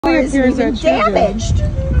car isn't even damaged.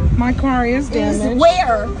 My car is damaged.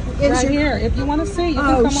 Where? Right here. If you want to see, you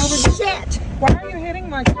can come over. Shit! Why are you hitting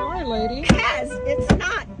my car, lady? Because it's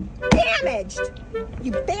not damaged.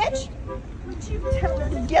 You bitch! Would you tell her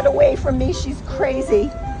to get away from me? She's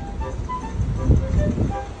crazy.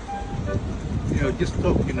 Just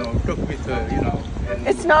talk with her,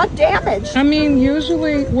 It's not damaged. I mean,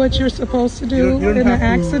 usually what you're supposed to do in an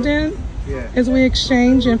accident is we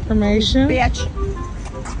exchange information. Bitch.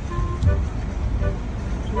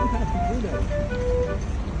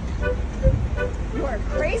 You're a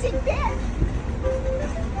crazy bitch.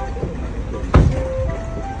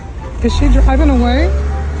 Is she driving away?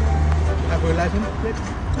 Have a license plate?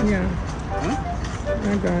 Yeah. Huh?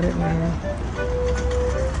 I got it now.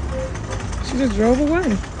 She just drove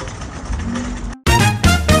away.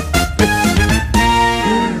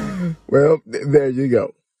 Well, there you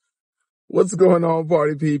go. What's going on,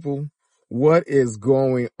 party people? What is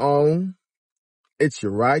going on? It's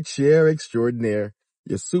your rideshare extraordinaire,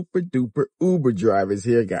 your super duper Uber drivers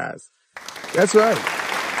here, guys. That's right.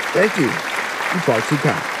 Thank you. You far too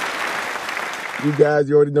kind. You guys,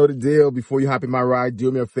 you already know the deal. Before you hop in my ride,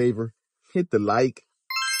 do me a favor. Hit the like.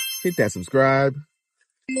 Hit that subscribe.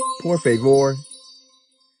 Por favor.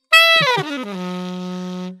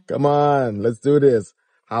 Come on, let's do this.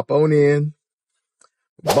 Hop on in,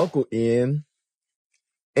 buckle in,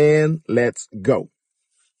 and let's go.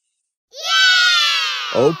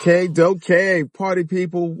 Yeah! Okay, party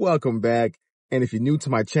people, welcome back. And if you're new to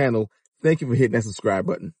my channel, thank you for hitting that subscribe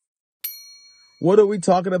button. What are we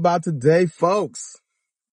talking about today, folks?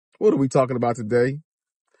 What are we talking about today?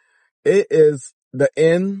 It is the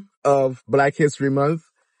end of Black History Month,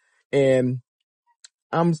 and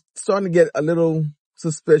I'm starting to get a little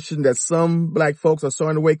suspicion that some black folks are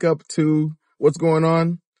starting to wake up to what's going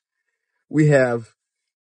on. We have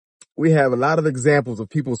a lot of examples of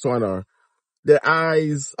people their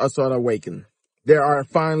eyes are starting to awaken. They are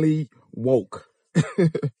finally woke.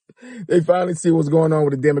 They finally see what's going on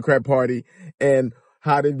with the Democrat Party and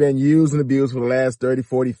how they've been used and abused for the last 30,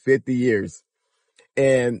 40, 50 years.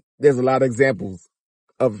 And there's a lot of examples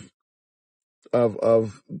of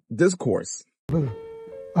discourse.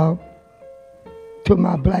 To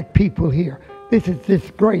my black people here, this is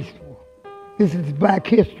disgraceful. This is Black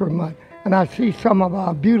History Month, and I see some of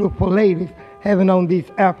our beautiful ladies having on these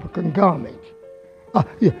African garments.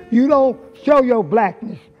 You don't show your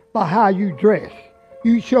blackness by how you dress.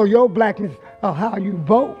 You show your blackness by how you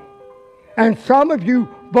vote. And some of you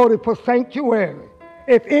voted for sanctuary.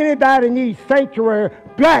 If anybody needs sanctuary,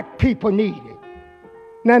 black people need it.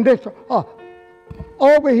 Now this,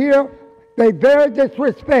 over here, they very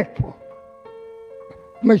disrespectful.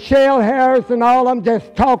 Michelle Harris and all of them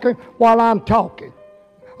just talking while I'm talking.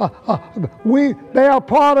 They are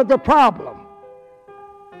part of the problem.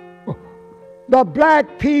 The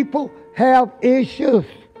black people have issues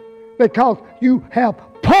because you have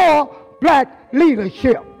poor black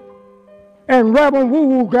leadership. And Reverend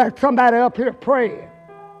Wu got somebody up here praying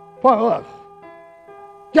for us.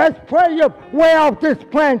 Just pray your way off this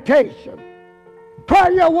plantation.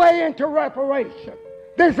 Pray your way into reparation.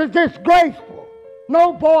 This is disgraceful.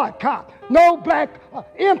 No boycott, no black,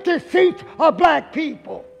 empty seats of black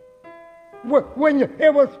people. When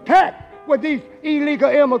it was packed with these illegal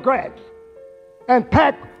immigrants and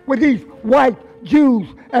packed with these white Jews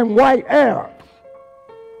and white Arabs.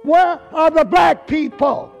 Where are the black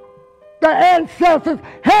people? The ancestors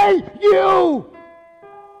hate you.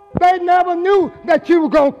 They never knew that you were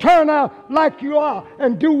going to turn out like you are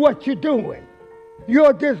and do what you're doing.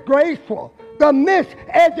 You're disgraceful. The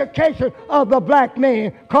miseducation of the black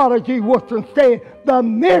man, Carter G. Woodson said, the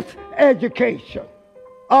miseducation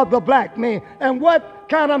of the black man. And what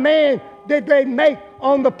kind of man did they make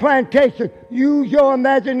on the plantation? Use your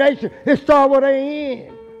imagination. It started with an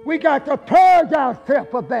end. We got to purge ourselves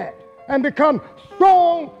of that and become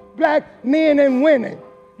strong black men and women.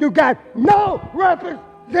 You got no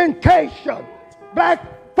representation.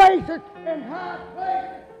 Black faces in high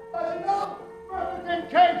places, but no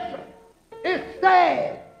representation. It's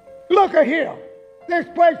sad. Look at here. This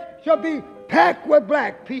place should be packed with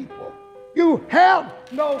black people. You have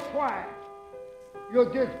no pride.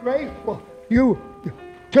 You're disgraceful. You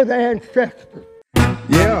to the ancestors.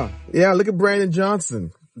 Yeah. Look at Brandon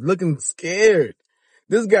Johnson looking scared.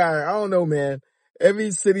 This guy, I don't know, man. Every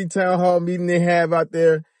city town hall meeting they have out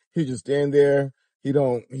there, he just stand there. He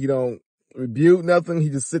don't rebuke nothing. He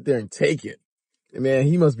just sit there and take it. And man,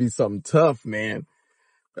 he must be something tough, man.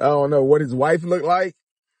 I don't know what his wife looked like,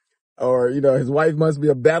 or, his wife must be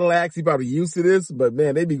a battle axe. He probably used to this, but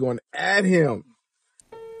man, they be going at him.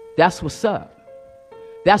 That's what's up.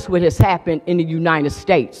 That's what has happened in the United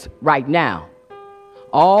States right now.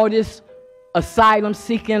 All this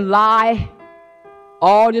asylum-seeking lie,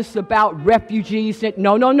 all this about refugees.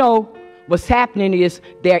 No. What's happening is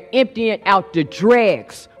they're emptying out the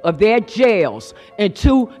dregs of their jails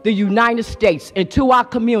into the United States, into our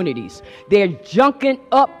communities. They're junking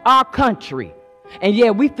up our country. And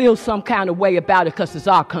yeah, we feel some kind of way about it because it's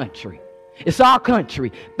our country. It's our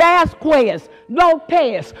country. Vasquez,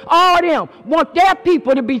 Lopez, all them want their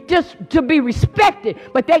people to be respected,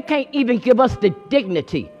 but they can't even give us the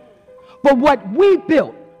dignity for what we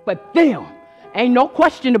built, but them. Ain't no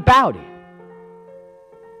question about it.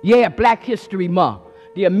 Yeah, Black History Month,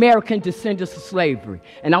 the American descendants of slavery.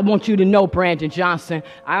 And I want you to know, Brandon Johnson,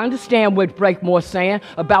 I understand what Breakmore's saying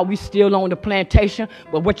about we still on the plantation,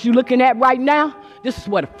 but what you looking at right now, this is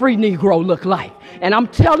what a free Negro look like. And I'm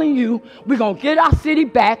telling you, we're going to get our city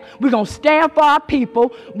back. We're going to stand for our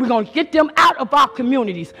people. We're going to get them out of our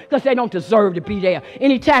communities because they don't deserve to be there.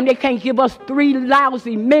 Anytime they can't give us 3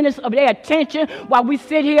 lousy minutes of their attention while we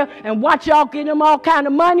sit here and watch y'all get them all kind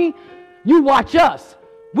of money, you watch us.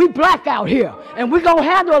 We black out here, and we gonna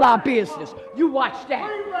handle our business. You watch that.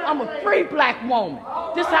 I'm a free black woman.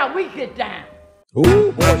 This how we get down.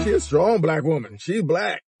 Ooh, boy, she a strong black woman. She's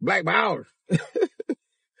black. Black power.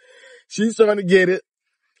 She's starting to get it.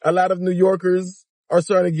 A lot of New Yorkers are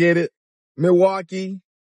starting to get it. Milwaukee.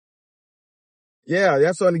 Yeah,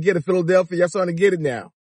 they're starting to get it. Philadelphia, you're starting to get it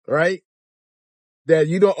now, right? That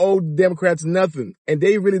you don't owe Democrats nothing, and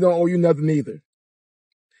they really don't owe you nothing either.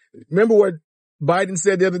 Remember what Biden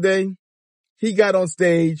said the other day? He got on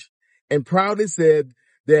stage and proudly said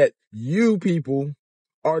that you people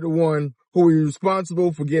are the one who are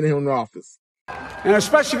responsible for getting him in office. And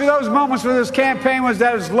especially for those moments when this campaign was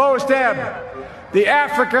at its lowest ebb, the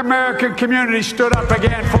African-American community stood up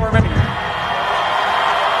again for me.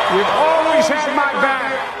 You've always had my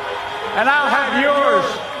back, and I'll have yours.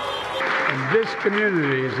 And this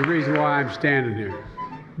community is the reason why I'm standing here.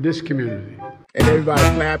 This community. And everybody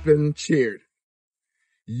clapping, cheered.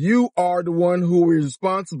 You are the one who is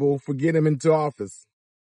responsible for getting him into office.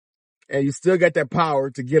 And you still got that power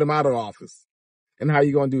to get him out of office. And how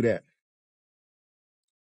you going to do that?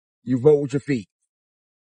 You vote with your feet.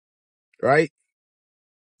 Right?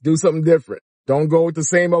 Do something different. Don't go with the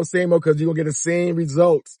same old because you're going to get the same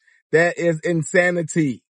results. That is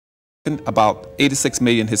insanity. About 86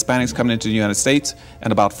 million Hispanics coming into the United States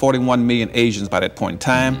and about 41 million Asians by that point in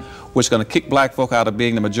time, which is going to kick black folk out of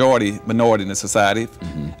being the minority in the society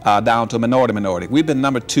down to a minority. We've been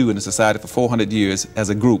number 2 in the society for 400 years as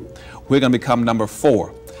a group. We're going to become number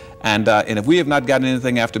 4. And if we have not gotten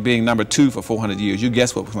anything after being number 2 for 400 years, you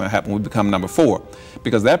guess what's going to happen when we become number 4.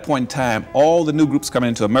 Because at that point in time, all the new groups coming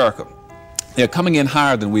into America, they're coming in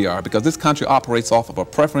higher than we are because this country operates off of a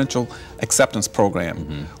preferential acceptance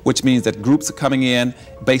program, which means that groups are coming in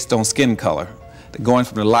based on skin color, going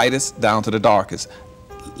from the lightest down to the darkest.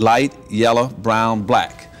 Light, yellow, brown,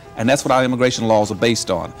 black. And that's what our immigration laws are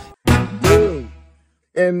based on. Boom.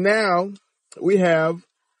 And now we have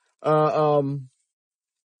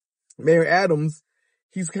Mayor Adams.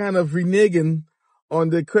 He's kind of reneging on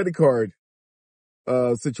the credit card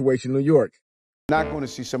situation in New York. Not going to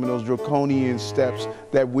see some of those draconian steps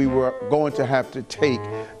that we were going to have to take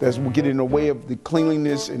that will get in the way of the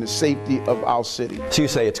cleanliness and the safety of our city. So you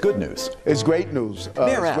say it's good news? It's great news.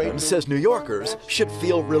 Mayor Adams says New Yorkers should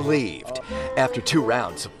feel relieved. After 2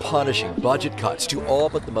 rounds of punishing budget cuts to all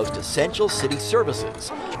but the most essential city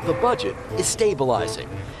services, the budget is stabilizing,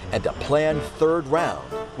 and a planned 3rd round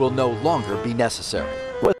will no longer be necessary.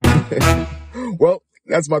 Well,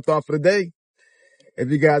 that's my thought for the day. If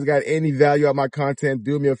you guys got any value out of my content,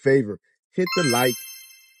 do me a favor. Hit the like.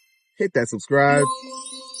 Hit that subscribe.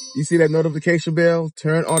 You see that notification bell?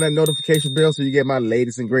 Turn on that notification bell so you get my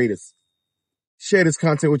latest and greatest. Share this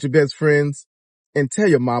content with your best friends. And tell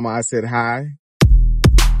your mama I said hi.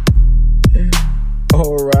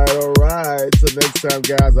 All right. Till next time,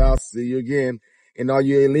 guys, I'll see you again. And all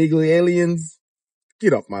you illegal aliens,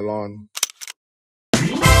 get off my lawn.